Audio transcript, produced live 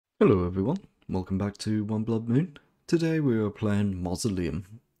Hello everyone, welcome back to OneBloodMoon. Today we are playing Mausoleum.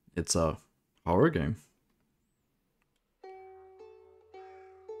 It's a horror game.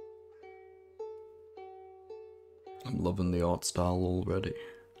 I'm loving the art style already.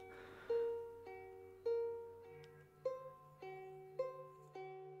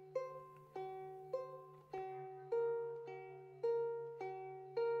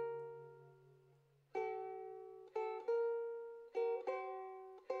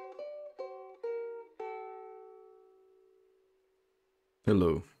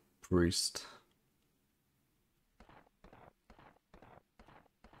 Hello, priest.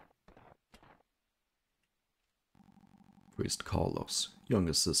 Priest Carlos, young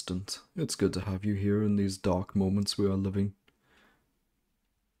assistant. It's good to have you here in these dark moments we are living.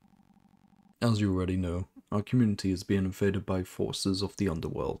 As you already know, our community is being invaded by forces of the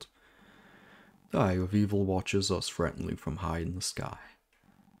underworld. The eye of evil watches us threateningly from high in the sky.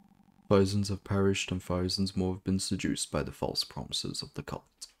 Thousands have perished and thousands more have been seduced by the false promises of the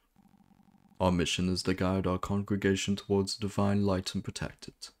cult. Our mission is to guide our congregation towards the divine light and protect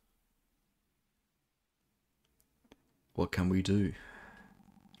it. What can we do?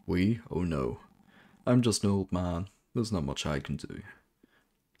 Oh no. I'm just an old man. There's not much I can do.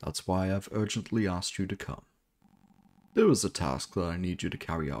 That's why I've urgently asked you to come. There is a task that I need you to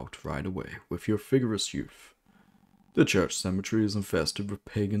carry out right away with your vigorous youth. The church cemetery is infested with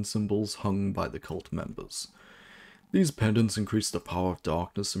pagan symbols hung by the cult members. These pendants increase the power of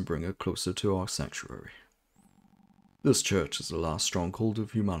darkness and bring it closer to our sanctuary. This church is the last stronghold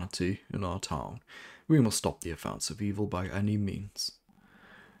of humanity in our town. We must stop the advance of evil by any means.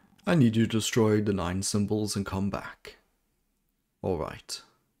 I need you to destroy the 9 symbols and come back. Alright,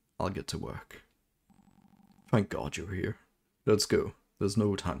 I'll get to work. Thank God you're here. Let's go, there's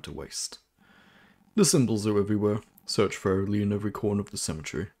no time to waste. The symbols are everywhere. Search thoroughly in every corner of the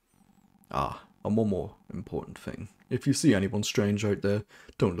cemetery. And one more important thing. If you see anyone strange out there,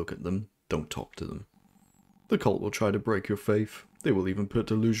 don't look at them, don't talk to them. The cult will try to break your faith. They will even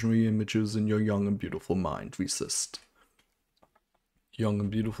put illusionary images in your young and beautiful mind. Resist. Young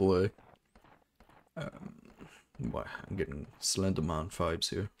and beautiful, eh? I'm getting Slender Man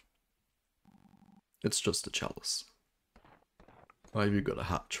vibes here. It's just a chalice. Why have you got a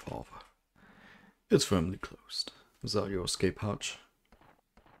hatch, Father? It's firmly closed. Is that your escape hatch?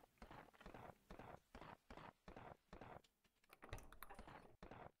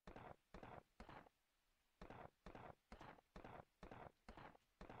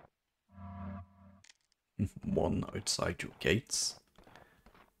 One outside your gates.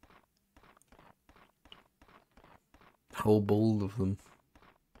 How bold of them.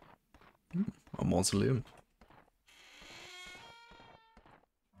 A mausoleum.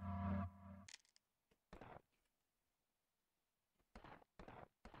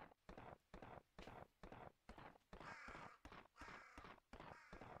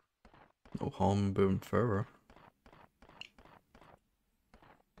 No harm bone furry.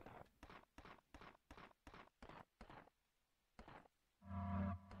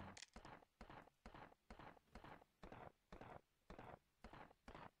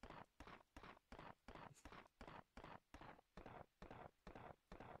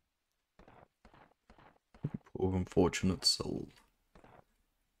 Poor unfortunate soul.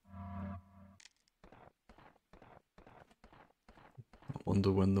 I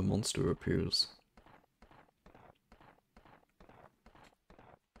wonder when the monster appears.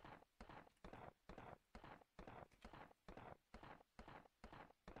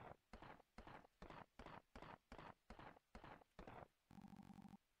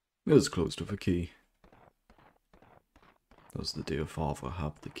 It is closed with a key. Does the dear father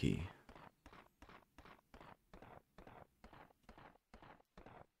have the key?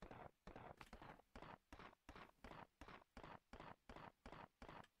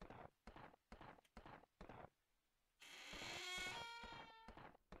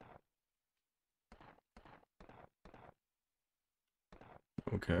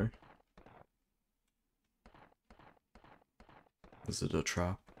 Okay. Is it a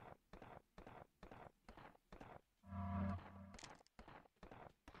trap?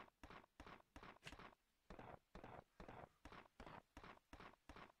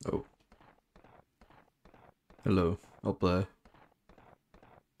 Oh. Hello, up there.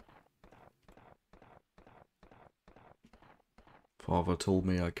 Father told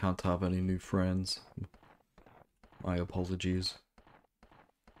me I can't have any new friends. My apologies.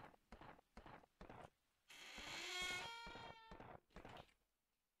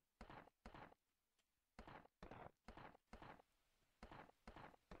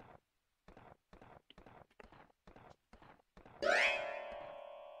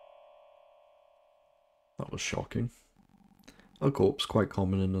 That was shocking. A corpse quite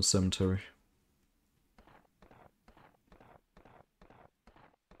common in a cemetery.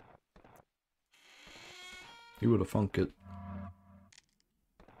 You would have thunk it.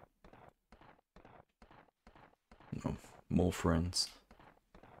 No, more friends.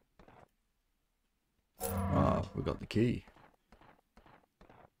 Ah, we got the key.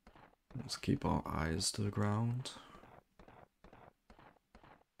 Let's keep our eyes to the ground.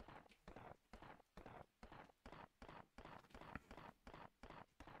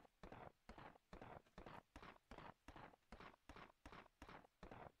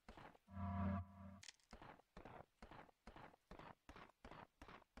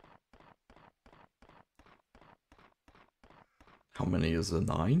 How many is there?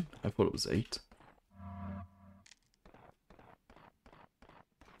 9? I thought it was 8.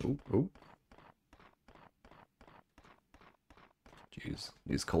 Oh, oh. Jeez,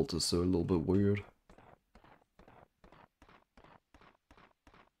 these cultists are a little bit weird.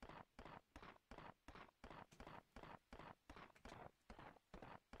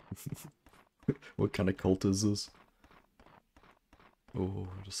 What kind of cult is this? Oh,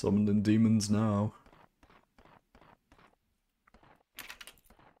 they're summoning demons now.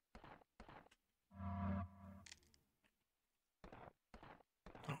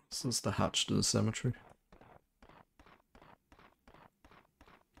 Oh, is this the hatch to the cemetery?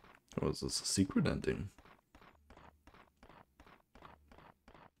 Or is this a secret ending?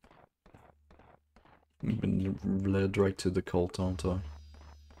 I've been led right to the cult, aren't I?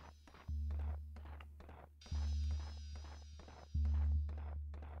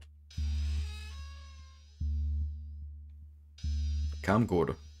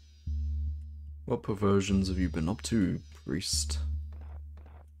 Camcorder. What perversions have you been up to, priest?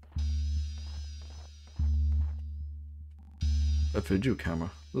 A video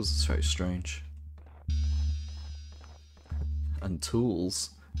camera. This is very strange. And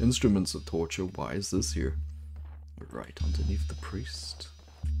tools. Instruments of torture. Why is this here? Right underneath the priest.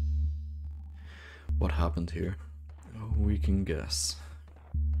 What happened here? Oh, we can guess.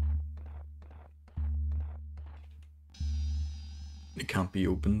 It can't be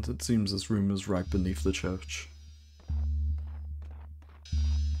opened. It seems this room is right beneath the church.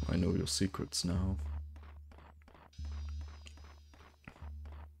 I know your secrets now.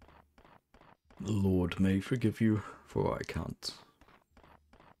 The Lord may forgive you, for I can't.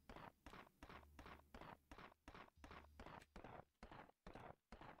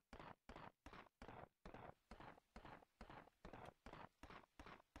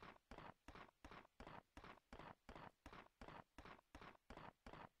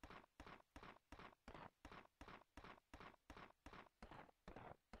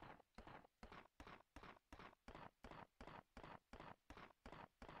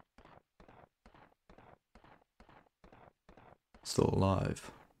 Still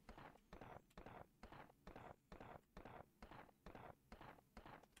alive.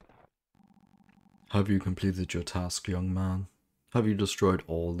 Have you completed your task, young man? Have you destroyed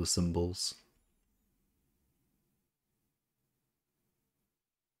all the symbols?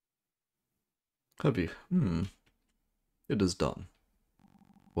 Have you? It is done.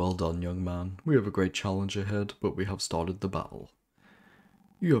 Well done, young man. We have a great challenge ahead, but we have started the battle.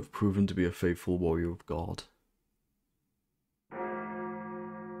 You have proven to be a faithful warrior of God.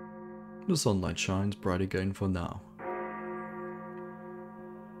 The sunlight shines bright again for now.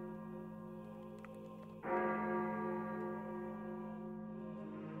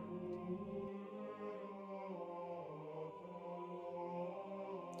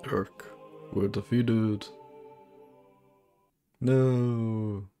 Urk, we're defeated.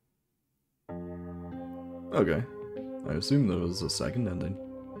 No. Okay, I assume there was a second ending.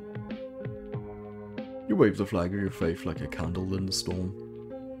 You wave the flag of your faith like a candle in the storm.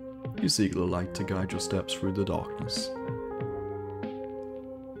 You seek the light to guide your steps through the darkness.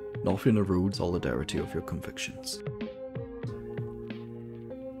 Nothing erodes solidarity of your convictions.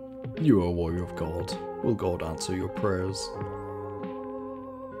 You are a warrior of God. Will God answer your prayers?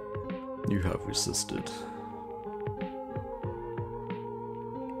 You have resisted.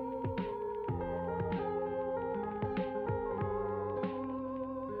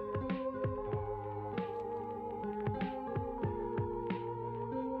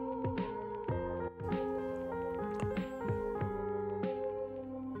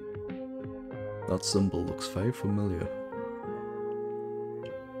 That symbol looks very familiar.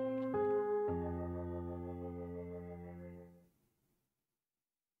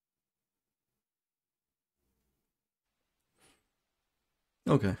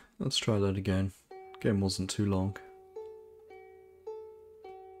 Okay, let's try that again. Game wasn't too long.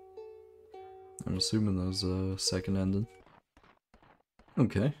 I'm assuming there's a second ending.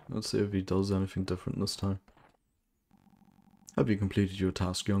 Okay, let's see if he does anything different this time. Have you completed your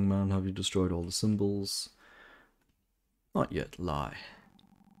task, young man? Have you destroyed all the symbols? Not yet, lie.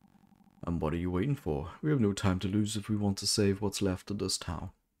 And what are you waiting for? We have no time to lose if we want to save what's left of this town.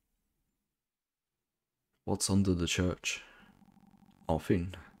 What's under the church?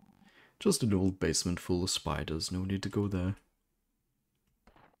 Nothing. Just an old basement full of spiders, no need to go there.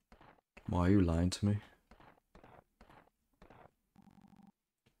 Why are you lying to me?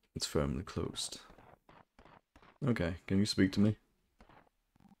 It's firmly closed. Okay, can you speak to me?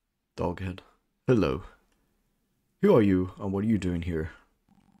 Doghead. Hello. Who are you, and what are you doing here?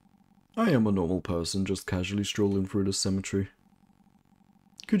 I am a normal person, just casually strolling through the cemetery.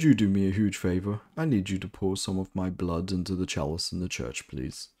 Could you do me a huge favor? I need you to pour some of my blood into the chalice in the church,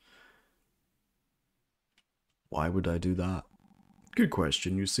 please. Why would I do that? Good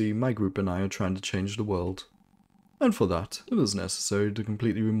question. You see, my group and I are trying to change the world. And for that, it is necessary to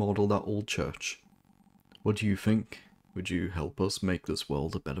completely remodel that old church. What do you think? Would you help us make this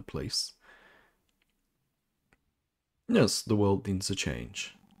world a better place? Yes, the world needs a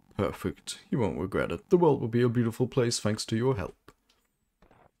change. Perfect. You won't regret it. The world will be a beautiful place thanks to your help.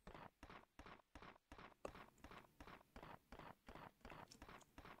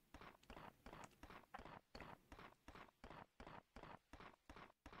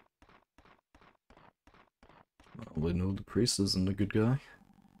 Well, I know the priest isn't a good guy.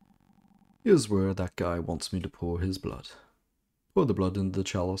 Here's where that guy wants me to pour his blood. Pour the blood into the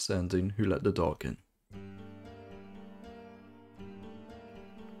chalice, ending who let the dog in.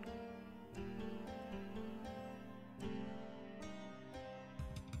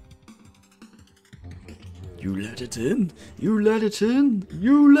 You let it in! You let it in!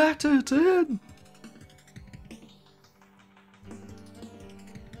 You let it in!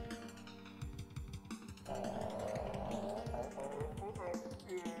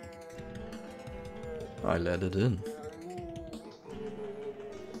 I let it in.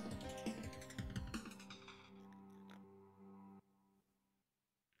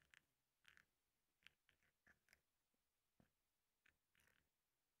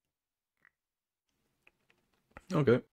 Okay.